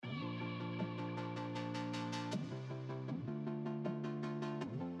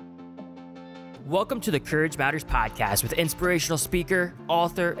Welcome to the Courage Matters podcast with inspirational speaker,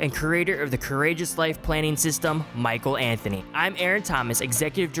 author, and creator of the Courageous Life Planning System, Michael Anthony. I'm Aaron Thomas,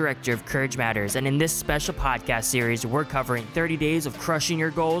 Executive Director of Courage Matters, and in this special podcast series, we're covering 30 days of crushing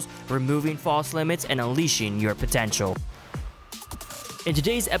your goals, removing false limits, and unleashing your potential. In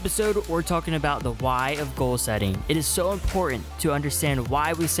today's episode, we're talking about the why of goal setting. It is so important to understand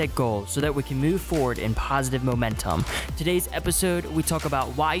why we set goals so that we can move forward in positive momentum. Today's episode, we talk about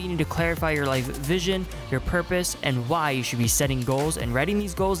why you need to clarify your life vision, your purpose, and why you should be setting goals and writing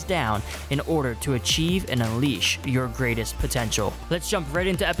these goals down in order to achieve and unleash your greatest potential. Let's jump right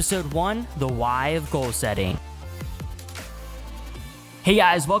into episode 1, the why of goal setting. Hey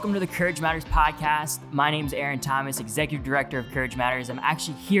guys, welcome to the Courage Matters podcast. My name is Aaron Thomas, Executive Director of Courage Matters. I'm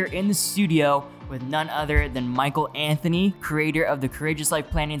actually here in the studio with none other than Michael Anthony, creator of the Courageous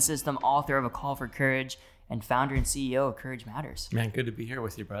Life Planning System, author of A Call for Courage, and founder and CEO of Courage Matters. Man, good to be here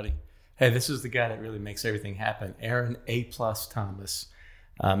with you, buddy. Hey, this is the guy that really makes everything happen. Aaron A+ Thomas.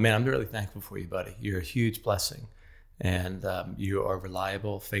 Man, I'm really thankful for you, buddy. You're a huge blessing. And you are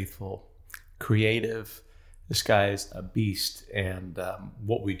reliable, faithful, creative. This guy is a beast, and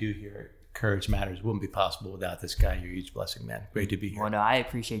what we do here at Courage Matters wouldn't be possible without this guy. You're a huge blessing, man. Great to be here. Well, no, I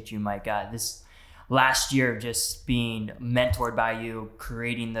appreciate you, Mike. This last year, just being mentored by you,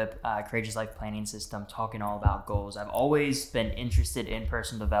 creating the Courageous Life Planning System, talking all about goals. I've always been interested in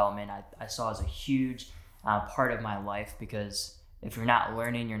personal development. I saw it as a huge part of my life, because if you're not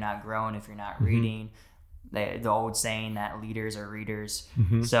learning, you're not growing. If you're not reading, the old saying that leaders are readers.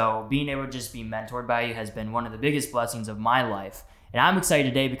 So being able to just be mentored by you has been one of the biggest blessings of my life. And I'm excited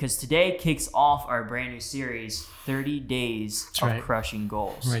today because today kicks off our brand new series, 30 Days of Crushing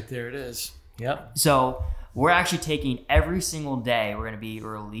Goals. Right there it is. Yep. So we're actually taking every single day, we're going to be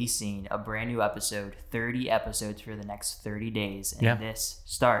releasing a brand new episode, 30 episodes for the next 30 days. And this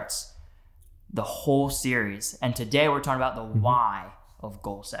starts the whole series. And today we're talking about the why of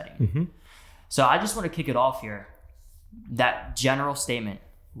goal setting. So I just want to kick it off here. That general statement,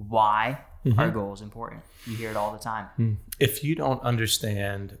 why are goals important? You hear it all the time. If you don't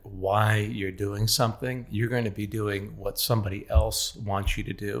understand why you're doing something, you're going to be doing what somebody else wants you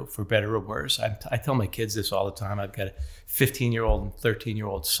to do, for better or worse. I tell my kids this all the time. I've got 15-year-old and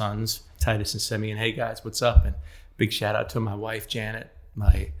 13-year-old sons, Titus and Simeon. Hey guys, what's up? And big shout out to my wife, Janet,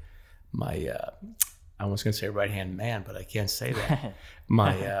 my I was going to say right-hand man, but I can't say that.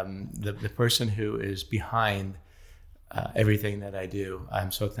 The person who is behind everything that I do.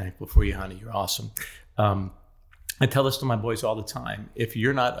 I'm so thankful for you, honey. You're awesome. I tell this to my boys all the time. If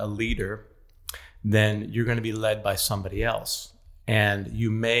you're not a leader, then you're going to be led by somebody else. And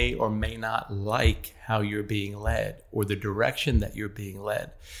you may or may not like how you're being led or the direction that you're being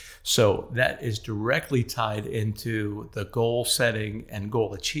led. So that is directly tied into the goal setting and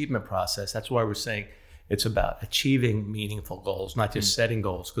goal achievement process. That's why we're saying it's about achieving meaningful goals, not just setting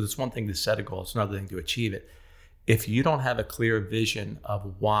goals, because it's one thing to set a goal, it's another thing to achieve it. If you don't have a clear vision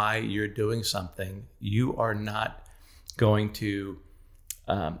of why you're doing something, you are not going to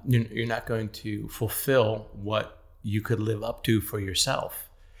you're not going to fulfill what you could live up to for yourself.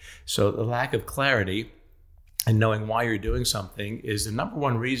 So the lack of clarity and knowing why you're doing something is the number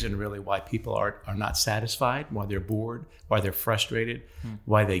one reason really why people are not satisfied, why they're bored, why they're frustrated,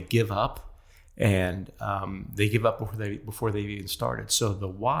 why they give up. And they give up before they've even started. So the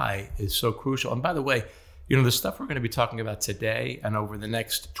why is so crucial. And by the way, the stuff we're going to be talking about today and over the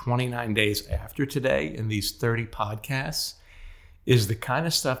next 29 days after today in these 30 podcasts is the kind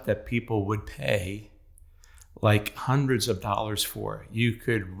of stuff that people would pay like hundreds of dollars for. You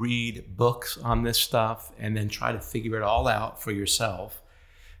could read books on this stuff and then try to figure it all out for yourself.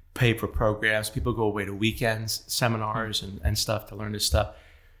 Pay for programs. People go away to weekends, seminars, and stuff to learn this stuff.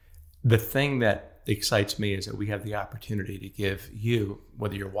 The thing that excites me is that we have the opportunity to give you,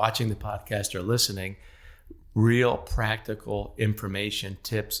 whether you're watching the podcast or listening, real practical information,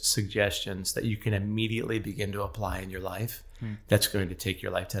 tips, suggestions that you can immediately begin to apply in your life. That's going to take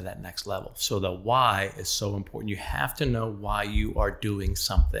your life to that next level. So the why is so important. You have to know why you are doing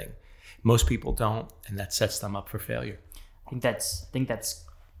something. Most people don't, and that sets them up for failure. I think that's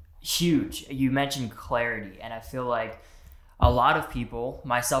huge. You mentioned clarity, and I feel like a lot of people,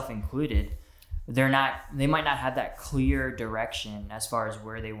 myself included, they might not have that clear direction as far as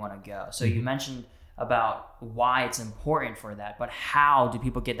where they want to go. So you mentioned about why it's important for that, but how do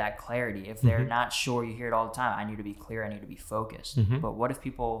people get that clarity? If they're not sure, you hear it all the time, I need to be clear, I need to be focused. But what if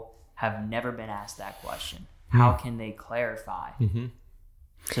people have never been asked that question? How can they clarify?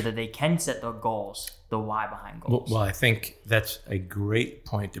 so that they can set the goals, the why behind goals? Well, I think that's a great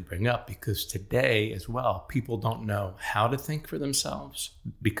point to bring up, because today as well, people don't know how to think for themselves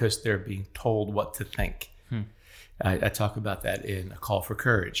because they're being told what to think. I talk about that in A Call for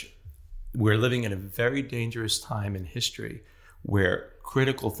Courage. We're living in a very dangerous time in history where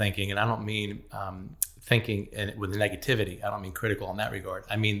critical thinking, and I don't mean thinking with negativity, I don't mean critical in that regard.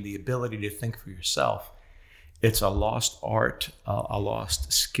 I mean the ability to think for yourself. It's a lost art, a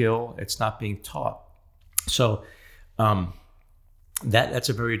lost skill. It's not being taught. So that's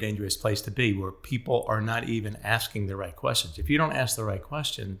a very dangerous place to be, where people are not even asking the right questions. If you don't ask the right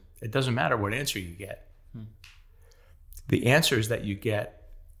question, it doesn't matter what answer you get. The answers that you get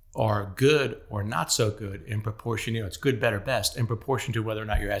are good or not so good in proportion, it's good, better, best, in proportion to whether or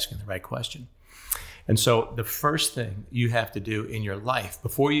not you're asking the right question. And so the first thing you have to do in your life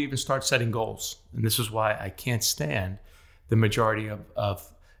before you even start setting goals, and this is why I can't stand the majority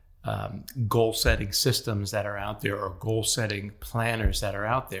of goal setting systems that are out there, or goal setting planners that are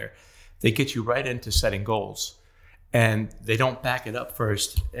out there, they get you right into setting goals. And they don't back it up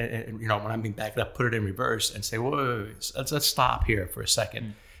first. And when I mean back it up, put it in reverse and say, whoa, let's stop here for a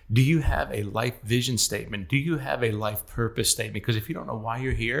second. Do you have a life vision statement? Do you have a life purpose statement? Because if you don't know why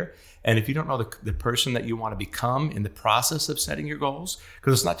you're here, and if you don't know the person that you want to become in the process of setting your goals,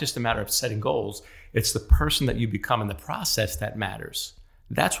 because it's not just a matter of setting goals, it's the person that you become in the process that matters.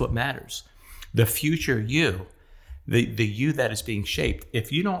 That's what matters. The future you, the you that is being shaped.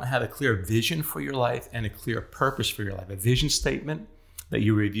 If you don't have a clear vision for your life and a clear purpose for your life, a vision statement that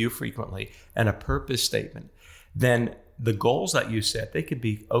you review frequently and a purpose statement, then the goals that you set, they could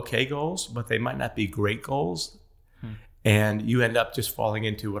be okay goals, but they might not be great goals. And you end up just falling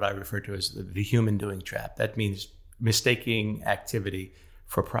into what I refer to as the human doing trap. That means mistaking activity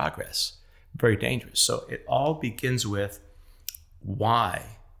for progress. Very dangerous. So it all begins with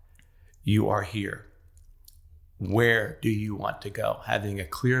why you are here. Where do you want to go? Having a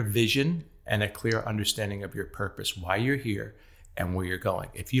clear vision and a clear understanding of your purpose, why you're here and where you're going.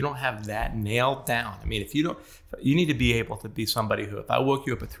 If you don't have that nailed down, you need to be able to be somebody who, if I woke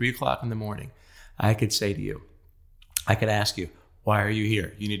you up at 3:00 in the morning, I could say to you, I could ask you, why are you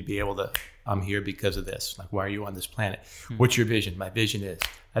here? You need to be able to, I'm here because of this. Like, why are you on this planet? What's your vision? My vision is,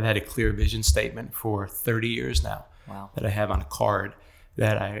 I've had a clear vision statement for 30 years now. Wow. That I have on a card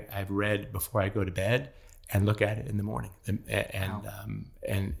that I've read before I go to bed and look at it in the morning.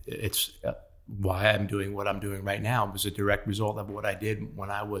 And it's why I'm doing what I'm doing right now. It was a direct result of what I did when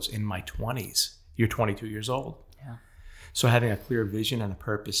I was in my 20s. You're 22 years old. Yeah. So having a clear vision and a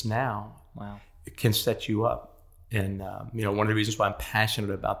purpose now, it can set you up. And one of the reasons why I'm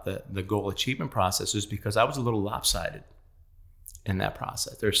passionate about the goal achievement process is because I was a little lopsided in that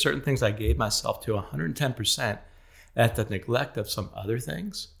process. There are certain things I gave myself to 110% at the neglect of some other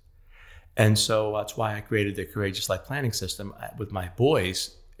things. And so that's why I created the Courageous Life Planning System with my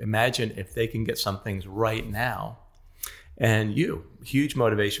boys. Imagine if they can get some things right now. And huge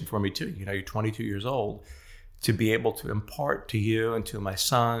motivation for me too. You're 22 years old, to be able to impart to you and to my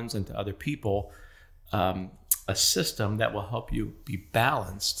sons and to other people a system that will help you be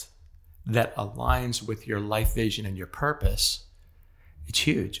balanced, that aligns with your life vision and your purpose. It's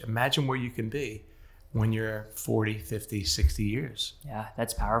huge. Imagine where you can be when you're 40, 50, 60 years. Yeah,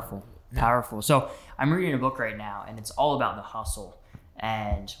 that's powerful. Powerful. So I'm reading a book right now, and it's all about the hustle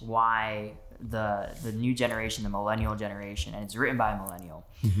and why the new generation, the millennial generation, and it's written by a millennial,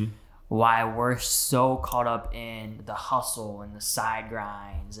 why we're so caught up in the hustle and the side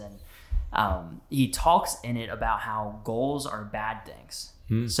grinds. And he talks in it about how goals are bad things.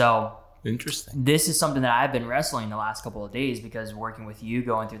 So interesting. This is something that I've been wrestling the last couple of days, because working with you,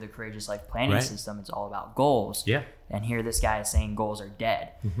 going through the Courageous Life Planning System, it's all about goals. Yeah. And here this guy is saying goals are dead.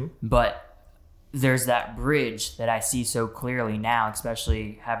 But there's that bridge that I see so clearly now,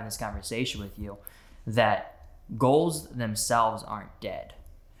 especially having this conversation with you, that goals themselves aren't dead.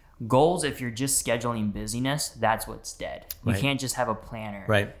 Goals, if you're just scheduling busyness, that's what's dead. You can't just have a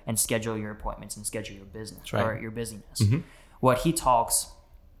planner and schedule your appointments and schedule your business or your busyness. What he talks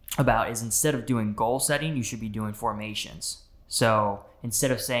about is, instead of doing goal setting, you should be doing formations. So instead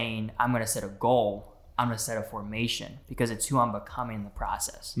of saying, I'm going to set a goal, I'm going to set a formation, because it's who I'm becoming in the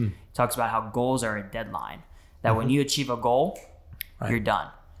process. He talks about how goals are a deadline, that when you achieve a goal, you're done.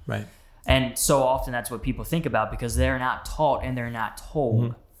 Right. And so often that's what people think about, because they're not taught and they're not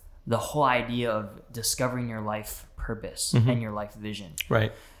told the whole idea of discovering your life purpose and your life vision.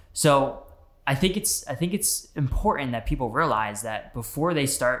 Right. So I think it's important that people realize that before they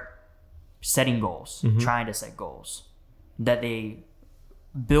start setting goals, trying to set goals, that they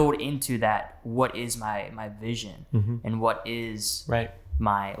build into that, what is my vision and what is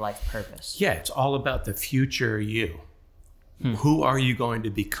my life purpose? Yeah, it's all about the future you. Who are you going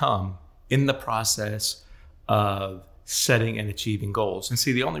to become in the process of setting and achieving goals? And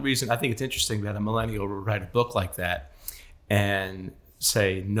see, the only reason I think it's interesting that a millennial would write a book like that and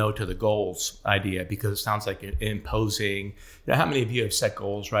say no to the goals idea, because it sounds like imposing. How many of you have set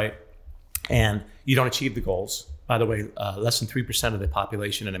goals, right? And you don't achieve the goals. By the way, less than 3% of the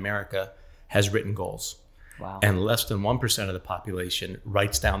population in America has written goals. Wow. And less than 1% of the population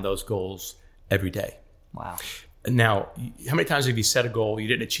writes down those goals every day. Wow. Now, how many times have you set a goal, you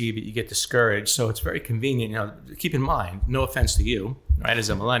didn't achieve it, you get discouraged? So it's very convenient. Keep in mind, no offense to you, right, as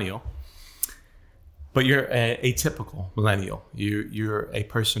a millennial, but you're a atypical millennial. You're a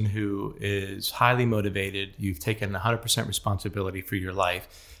person who is highly motivated. You've taken 100% responsibility for your life.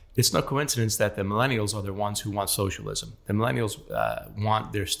 It's no coincidence that the millennials are the ones who want socialism. The millennials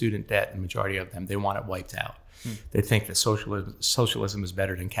want their student debt, the majority of them, they want it wiped out. They think that socialism is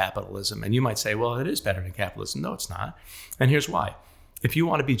better than capitalism. And you might say, well, it is better than capitalism. No, it's not. And here's why. If you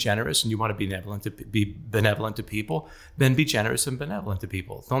want to be generous and you want to be benevolent to people, then be generous and benevolent to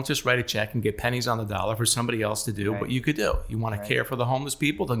people. Don't just write a check and get pennies on the dollar for somebody else to do what you could do. You want to care for the homeless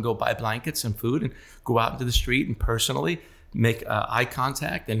people, then go buy blankets and food and go out into the street and personally make eye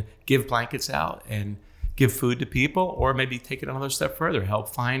contact and give blankets out and give food to people, or maybe take it another step further, help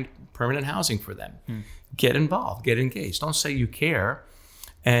find permanent housing for them. Get involved, get engaged. Don't say you care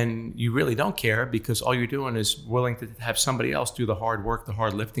and you really don't care, because all you're doing is willing to have somebody else do the hard work, the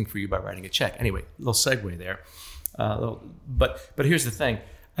hard lifting for you by writing a check. Anyway, little segue there. But here's the thing.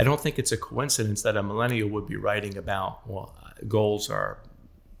 I don't think it's a coincidence that a millennial would be writing about, well, goals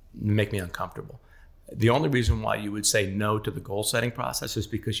make me uncomfortable. The only reason why you would say no to the goal setting process is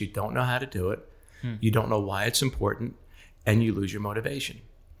because you don't know how to do it. You don't know why it's important, and you lose your motivation.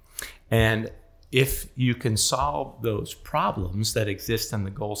 And if you can solve those problems that exist in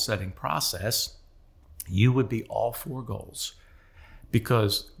the goal setting process, you would be all for goals,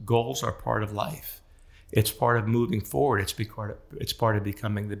 because goals are part of life. It's part of moving forward. It's part of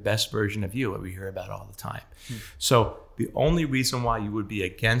becoming the best version of you that we hear about all the time. So the only reason why you would be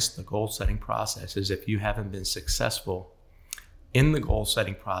against the goal setting process is if you haven't been successful in the goal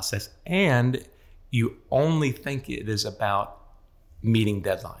setting process and you only think it is about meeting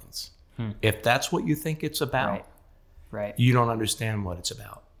deadlines. If that's what you think it's about, right, you don't understand what it's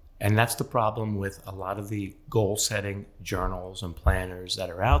about. And that's the problem with a lot of the goal setting journals and planners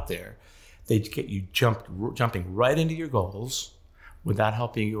that are out there. They get you jumping right into your goals without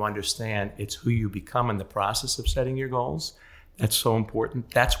helping you understand it's who you become in the process of setting your goals. That's so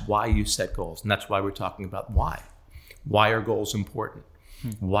important. That's why you set goals. And that's why we're talking about why. Why are goals important?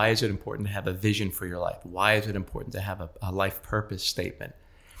 Why is it important to have a vision for your life? Why is it important to have a life purpose statement?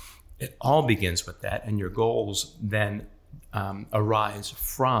 It all begins with that. And your goals then arise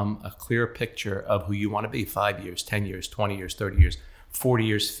from a clear picture of who you want to be 5 years, 10 years, 20 years, 30 years, 40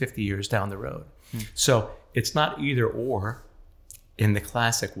 years, 50 years down the road. So it's not either or in the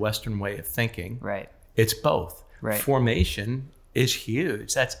classic Western way of thinking. Right. It's both. Right. Formation is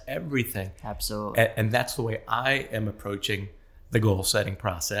huge. That's everything. Absolutely. And that's the way I am approaching the goal setting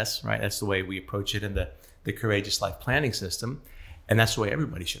process, right? That's the way we approach it in the Courageous Life Planning System. And that's the way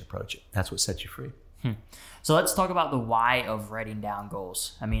everybody should approach it. That's what sets you free. So let's talk about the why of writing down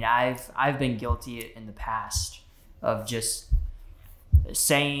goals. I mean, I've been guilty in the past of just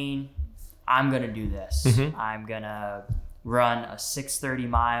saying, I'm going to do this. I'm going to run a 6:30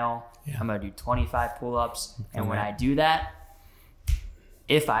 mile. I'm going to do 25 pull-ups. And when I do that,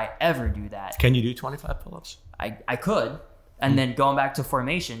 if I ever do that. Can you do 25 pull-ups? I could. And then going back to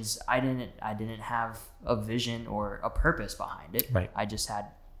formations, I didn't have a vision or a purpose behind it. Right. I just had,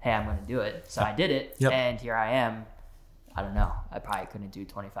 hey, I'm going to do it. So I did it. And here I am. I don't know. I probably couldn't do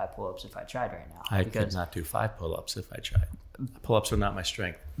 25 pull-ups if I tried right now. I could not do 5 pull-ups if I tried. Pull-ups are not my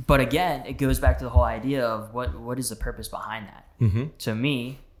strength. But again, it goes back to the whole idea of what is the purpose behind that? To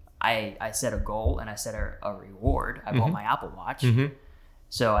me, I set a goal and I set a reward. I bought my Apple Watch.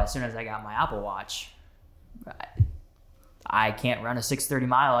 So as soon as I got my Apple Watch, I can't run a 6:30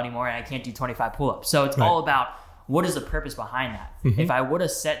 mile anymore and I can't do 25 pull-ups. So it's all about what is the purpose behind that? If I would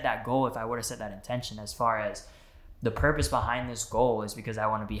have set that goal, if I would have set that intention as far as the purpose behind this goal is because I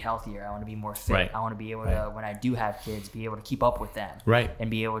want to be healthier. I want to be more fit. I want to be able to, when I do have kids, be able to keep up with them. And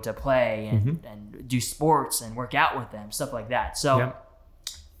be able to play and do sports and work out with them, stuff like that. So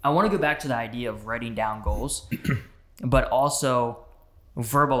I want to go back to the idea of writing down goals, but also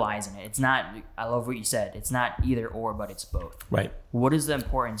verbalizing it. It's not, I love what you said, it's not either or, but it's both. What is the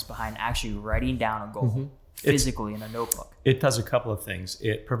importance behind actually writing down a goal physically in a notebook? It does a couple of things.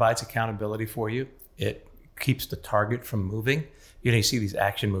 It provides accountability for you. It keeps the target from moving. You see these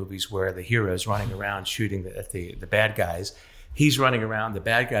action movies where the hero is running around shooting at the bad guys. He's running around, the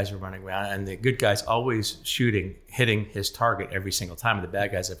bad guys are running around, and the good guy's always shooting, hitting his target every single time. And the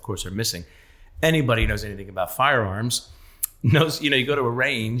bad guys, of course, are missing. Anybody who knows anything about firearms knows, you go to a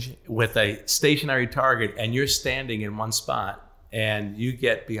range with a stationary target and you're standing in one spot and you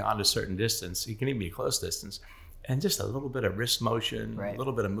get beyond a certain distance. You can even be a close distance. And just a little bit of wrist motion, a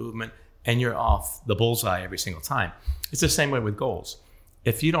little bit of movement, and you're off the bullseye every single time. It's the same way with goals.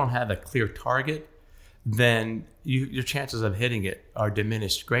 If you don't have a clear target, then your chances of hitting it are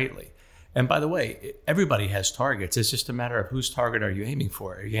diminished greatly. And by the way, everybody has targets. It's just a matter of whose target are you aiming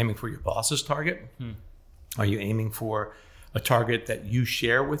for? Are you aiming for your boss's target? Are you aiming for a target that you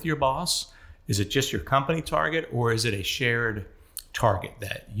share with your boss? Is it just your company target, or is it a shared target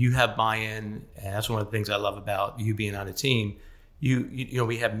that you have buy-in? And that's one of the things I love about you being on a team.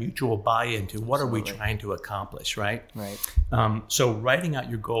 We have mutual buy-in to what Absolutely. Are we trying to accomplish, right? So writing out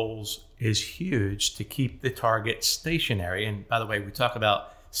your goals is huge to keep the target stationary. And by the way, we talk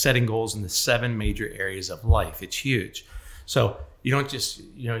about setting goals in the 7 major areas of life. It's huge. So you don't just,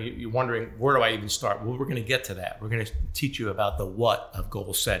 you're wondering, where do I even start? Well, we're going to get to that. We're going to teach you about the what of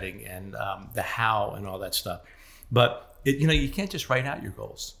goal setting and the how and all that stuff. But you can't just write out your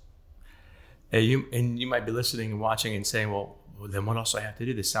goals. And you might be listening and watching and saying, well, then what else do I have to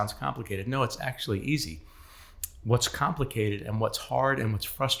do? This sounds complicated. No, it's actually easy. What's complicated and what's hard and what's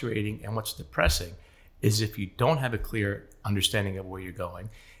frustrating and what's depressing is if you don't have a clear understanding of where you're going,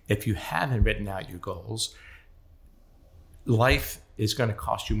 if you haven't written out your goals, life is going to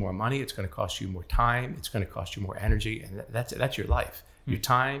cost you more money. It's going to cost you more time. It's going to cost you more energy. And that's your life. Your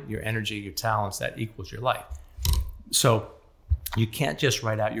time, your energy, your talents, that equals your life. So you can't just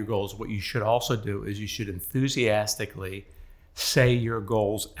write out your goals. What you should also do is you should enthusiastically say your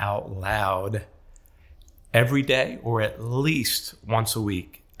goals out loud every day or at least once a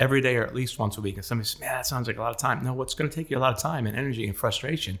week. Every day or at least once a week. And somebody says, man, that sounds like a lot of time. No, what's going to take you a lot of time and energy and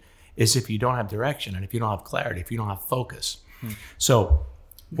frustration is if you don't have direction and if you don't have clarity, if you don't have focus. So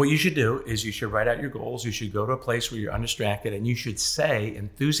what you should do is you should write out your goals. You should go to a place where you're undistracted and you should say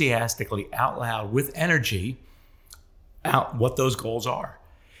enthusiastically out loud with energy out what those goals are.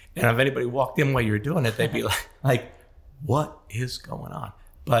 And if anybody walked in while you're doing it, they'd be like, what is going on?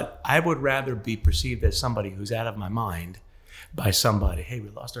 But I would rather be perceived as somebody who's out of my mind by somebody. Hey, we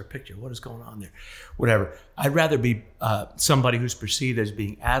lost our picture. What is going on there? Whatever. I'd rather be somebody who's perceived as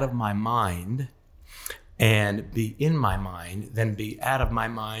being out of my mind and be in my mind than be out of my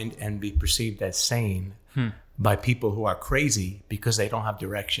mind and be perceived as sane by people who are crazy because they don't have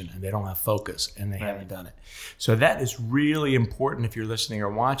direction and they don't have focus and they haven't done it. So that is really important if you're listening or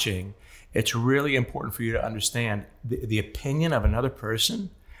watching. It's really important for you to understand the opinion of another person,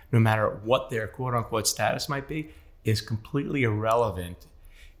 no matter what their quote unquote status might be, is completely irrelevant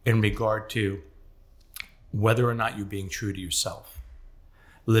in regard to whether or not you're being true to yourself,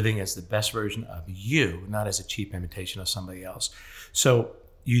 living as the best version of you, not as a cheap imitation of somebody else. So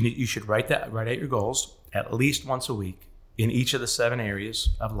you should write out your goals at least once a week in each of the 7 areas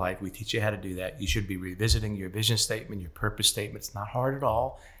of life. We teach you how to do that. You should be revisiting your vision statement, your purpose statement. It's not hard at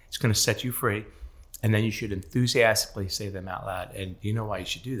all. It's going to set you free. And then you should enthusiastically say them out loud. And you know why you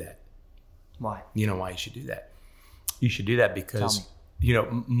should do that? Why? You know why you should do that? You should do that because,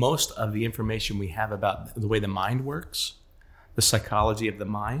 most of the information we have about the way the mind works, the psychology of the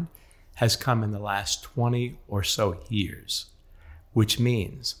mind, has come in the last 20 or so years, which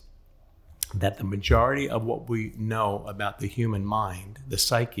means that the majority of what we know about the human mind, the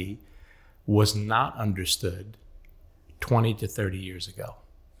psyche, was not understood 20 to 30 years ago.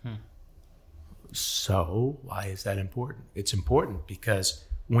 So why is that important? It's important because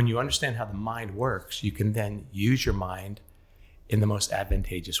when you understand how the mind works, you can then use your mind in the most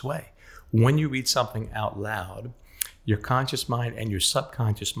advantageous way. When you read something out loud, your conscious mind and your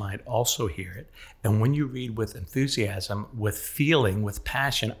subconscious mind also hear it. And when you read with enthusiasm, with feeling, with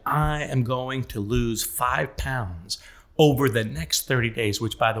passion, I am going to lose 5 pounds over the next 30 days,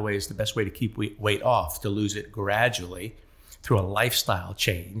 which, by the way, is the best way to keep weight off, to lose it gradually through a lifestyle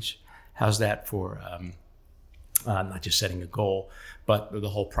change. How's that for not just setting a goal, but the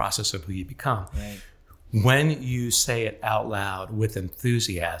whole process of who you become? Right. When you say it out loud with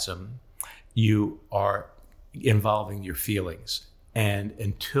enthusiasm, you are involving your feelings. And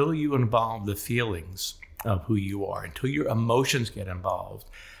until you involve the feelings of who you are, until your emotions get involved,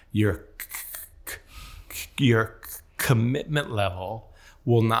 your commitment level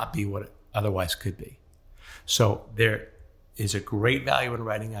will not be what it otherwise could be. So there is a great value in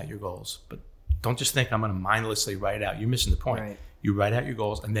writing out your goals, but don't just think I'm going to mindlessly write out. You're missing the point. Right. You write out your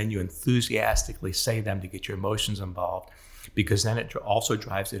goals and then you enthusiastically say them to get your emotions involved, because then it also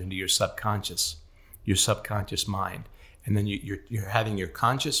drives it into your subconscious mind. And then you're having your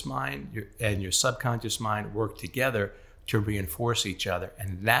conscious mind and your subconscious mind work together to reinforce each other.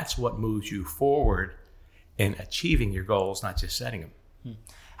 And that's what moves you forward in achieving your goals, not just setting them.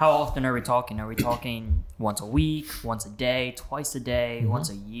 How often are we talking? Are we talking once a week, once a day, twice a day, once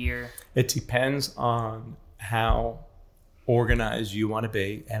a year? It depends on how organized you want to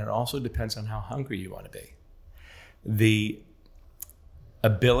be, and it also depends on how hungry you want to be. The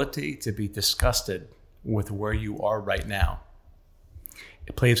ability to be disgusted with where you are right now,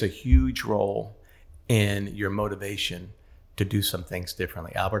 it plays a huge role in your motivation to do some things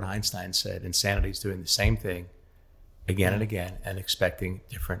differently. Albert Einstein said insanity is doing the same thing again and again and expecting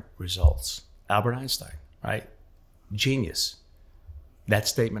different results. Albert Einstein, right? Genius. That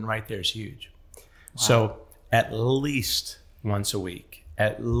statement right there is huge. Wow. So at least once a week.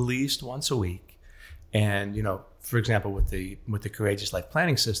 And, you know, for example, with the Courageous Life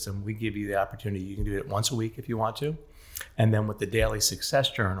Planning System, we give you the opportunity. You can do it once a week if you want to. And then with the Daily Success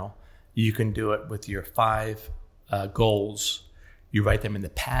Journal, you can do it with your 5 goals. You write them in the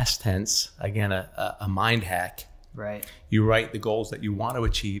past tense. Again, a mind hack. Right. You write the goals that you want to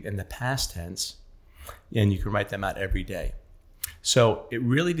achieve in the past tense, and you can write them out every day. So it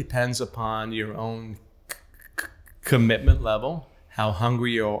really depends upon your own commitment level, how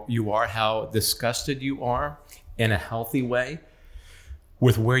hungry you are, how disgusted you are in a healthy way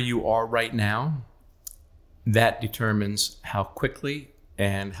with where you are right now. That determines how quickly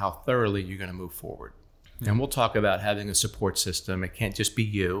and how thoroughly you're going to move forward. And we'll talk about having a support system. It can't just be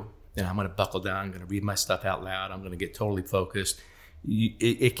you. And I'm going to buckle down. I'm going to read my stuff out loud. I'm going to get totally focused.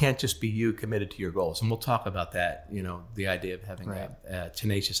 It can't just be you committed to your goals. And we'll talk about that, you know, the idea of having a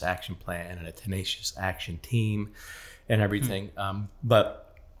tenacious action plan and a tenacious action team and everything.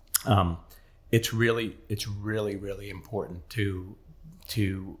 But it's really, really important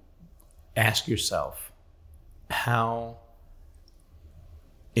to ask yourself, how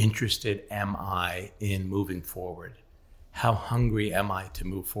interested am I in moving forward? How hungry am I to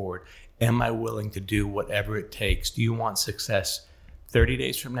move forward? Am I willing to do whatever it takes? Do you want success 30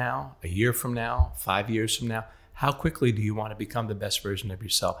 days from now, a year from now, 5 years from now? How quickly do you want to become the best version of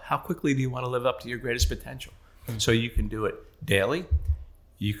yourself? How quickly do you want to live up to your greatest potential? So you can do it daily,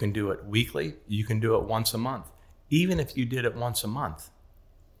 you can do it weekly, you can do it once a month. Even if you did it once a month.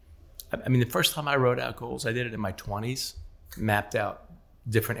 I mean, the first time I wrote out goals, I did it in my 20s, mapped out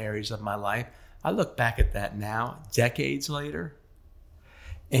different areas of my life. I look back at that now, decades later,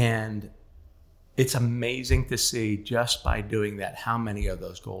 and it's amazing to see just by doing that how many of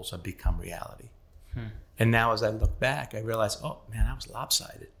those goals have become reality. And now as I look back, I realize, oh man, I was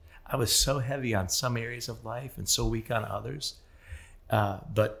lopsided. I was so heavy on some areas of life and so weak on others.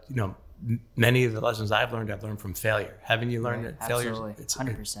 But you know, many of the lessons I've learned from failure. Haven't you learned that failure? Absolutely,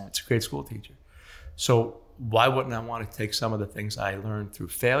 100%. It's a great school teacher. So why wouldn't I want to take some of the things I learned through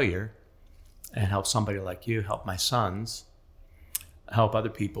failure and help somebody like you, help my sons, help other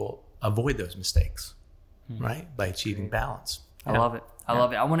people avoid those mistakes, right? By achieving balance. I love it. I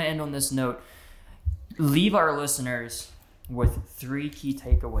love it. I want to end on this note. Leave our listeners with 3 key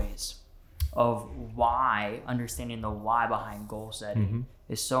takeaways of why, understanding the why behind goal setting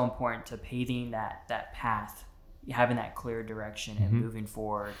is so important to paving that path, having that clear direction and moving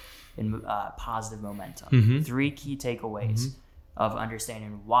forward in positive momentum. 3 key takeaways of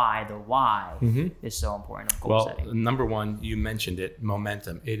understanding why the why is so important of goal setting. Well, number 1, you mentioned it,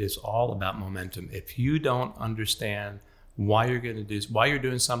 momentum. It is all about momentum. If you don't understand why you're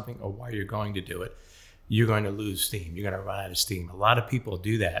doing something or why you're going to do it, you're going to lose steam. You're going to run out of steam. A lot of people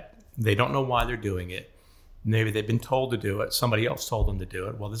do that. They don't know why they're doing it. Maybe they've been told to do it. Somebody else told them to do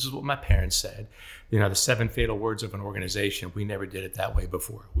it. Well, this is what my parents said. You know, the 7 fatal words of an organization. We never did it that way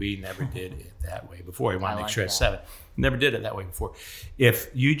before. We never did it that way before. We want to make sure it's 7. Never did it that way before. If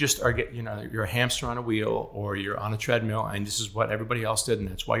you just are you're a hamster on a wheel or you're on a treadmill and this is what everybody else did and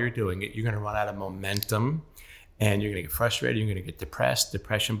that's why you're doing it, you're going to run out of momentum and you're going to get frustrated. You're going to get depressed.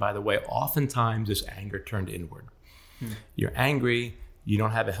 Depression, by the way, oftentimes is anger turned inward. You're angry. You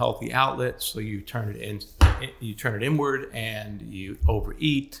don't have a healthy outlet, so you turn it inward and you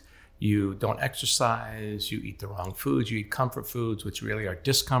overeat. You don't exercise. You eat the wrong foods. You eat comfort foods, which really are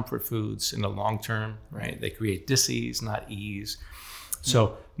discomfort foods in the long term, right? They create dis-ease, not ease.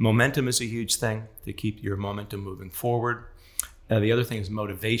 So momentum is a huge thing to keep your momentum moving forward. The other thing is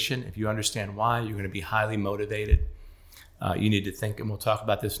motivation. If you understand why, you're going to be highly motivated. You need to think, and we'll talk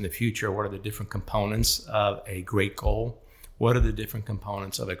about this in the future, what are the different components of a great goal? What are the different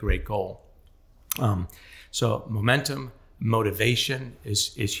components of a great goal? So momentum, motivation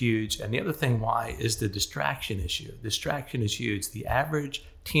is huge. And the other thing why is the distraction issue. Distraction is huge. The average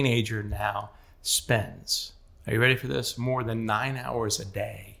teenager now spends, are you ready for this? More than 9 hours a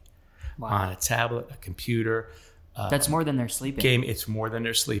day on a tablet, a computer. That's more than they're sleeping. Game. It's more than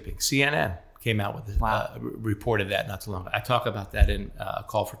they're sleeping. CNN came out with reported that not too long ago. I talk about that in A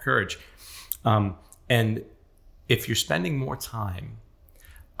Call for Courage. And if you're spending more time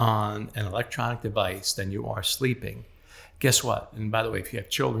on an electronic device than you are sleeping, guess what? And by the way, if you have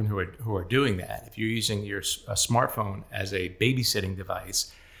children who are doing that, if you're using your smartphone as a babysitting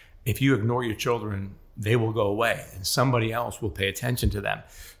device, if you ignore your children, they will go away and somebody else will pay attention to them.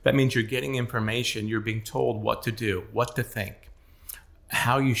 That means you're getting information, you're being told what to do, what to think,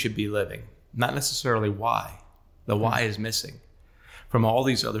 how you should be living, not necessarily why. The why is missing. From all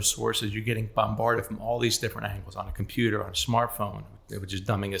these other sources, you're getting bombarded from all these different angles, on a computer, on a smartphone, which is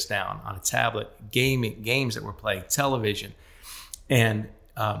dumbing us down, on a tablet, games that we're playing, television, and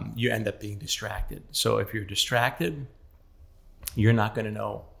you end up being distracted. So if you're distracted, you're not going to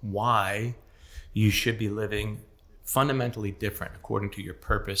know why you should be living fundamentally different according to your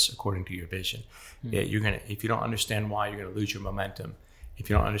purpose, according to your vision. If you don't understand why, you're going to lose your momentum. If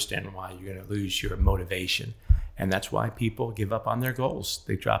you don't understand why, you're going to lose your motivation. And that's why people give up on their goals.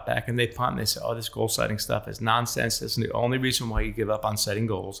 They drop back and they punt. They say, oh, this goal setting stuff is nonsense. That's the only reason why you give up on setting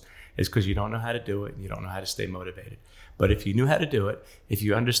goals is because you don't know how to do it and you don't know how to stay motivated. But if you knew how to do it, if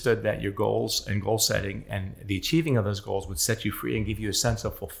you understood that your goals and goal setting and the achieving of those goals would set you free and give you a sense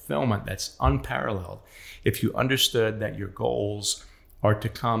of fulfillment that's unparalleled, if you understood that your goals are to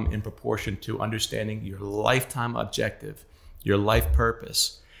come in proportion to understanding your lifetime objective, your life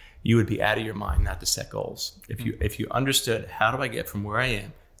purpose, you would be out of your mind not to set goals. If you understood, how do I get from where I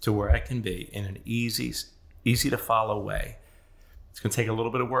am to where I can be in an easy to follow way? It's going to take a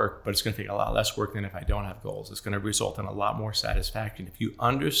little bit of work, but it's going to take a lot less work than if I don't have goals. It's going to result in a lot more satisfaction. If you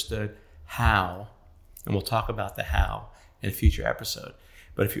understood how, and we'll talk about the how in a future episode,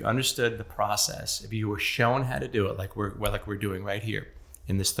 but if you understood the process, if you were shown how to do it like we're doing right here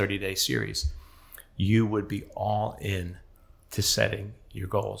in this 30-day series, you would be all in to setting your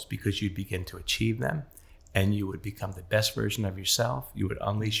goals because you'd begin to achieve them and you would become the best version of yourself. You would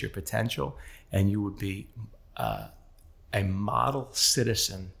unleash your potential and you would be a model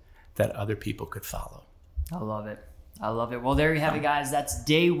citizen that other people could follow. I love it. I love it. Well, there you have it, guys. That's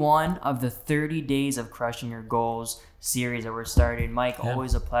day 1 of the 30 Days of Crushing Your Goals series that we're starting. Mike,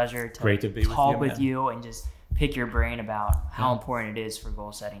 always a pleasure to talk with you and just pick your brain about how important it is for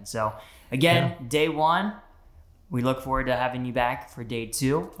goal setting. So again, day 1, we look forward to having you back for day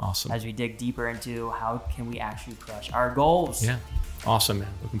 2. Awesome. As we dig deeper into how can we actually crush our goals. Yeah. Awesome, man.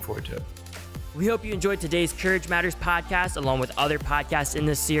 Looking forward to it. We hope you enjoyed today's Courage Matters podcast, along with other podcasts in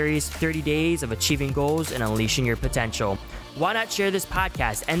this series, 30 Days of Achieving Goals and Unleashing Your Potential. Why not share this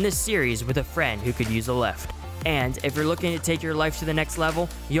podcast and this series with a friend who could use a lift? And if you're looking to take your life to the next level,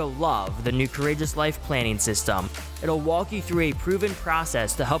 you'll love the new Courageous Life Planning System. It'll walk you through a proven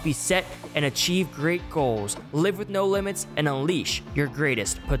process to help you set and achieve great goals, live with no limits, and unleash your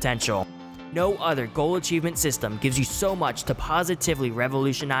greatest potential. No other goal achievement system gives you so much to positively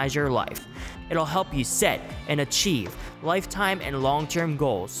revolutionize your life. It'll help you set and achieve lifetime and long-term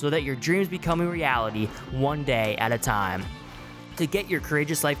goals so that your dreams become a reality one day at a time. To get your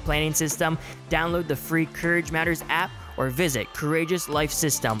Courageous Life Planning System, download the free Courage Matters app or visit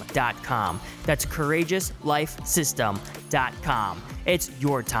CourageousLifeSystem.com. That's CourageousLifeSystem.com. It's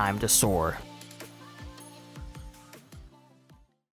your time to soar.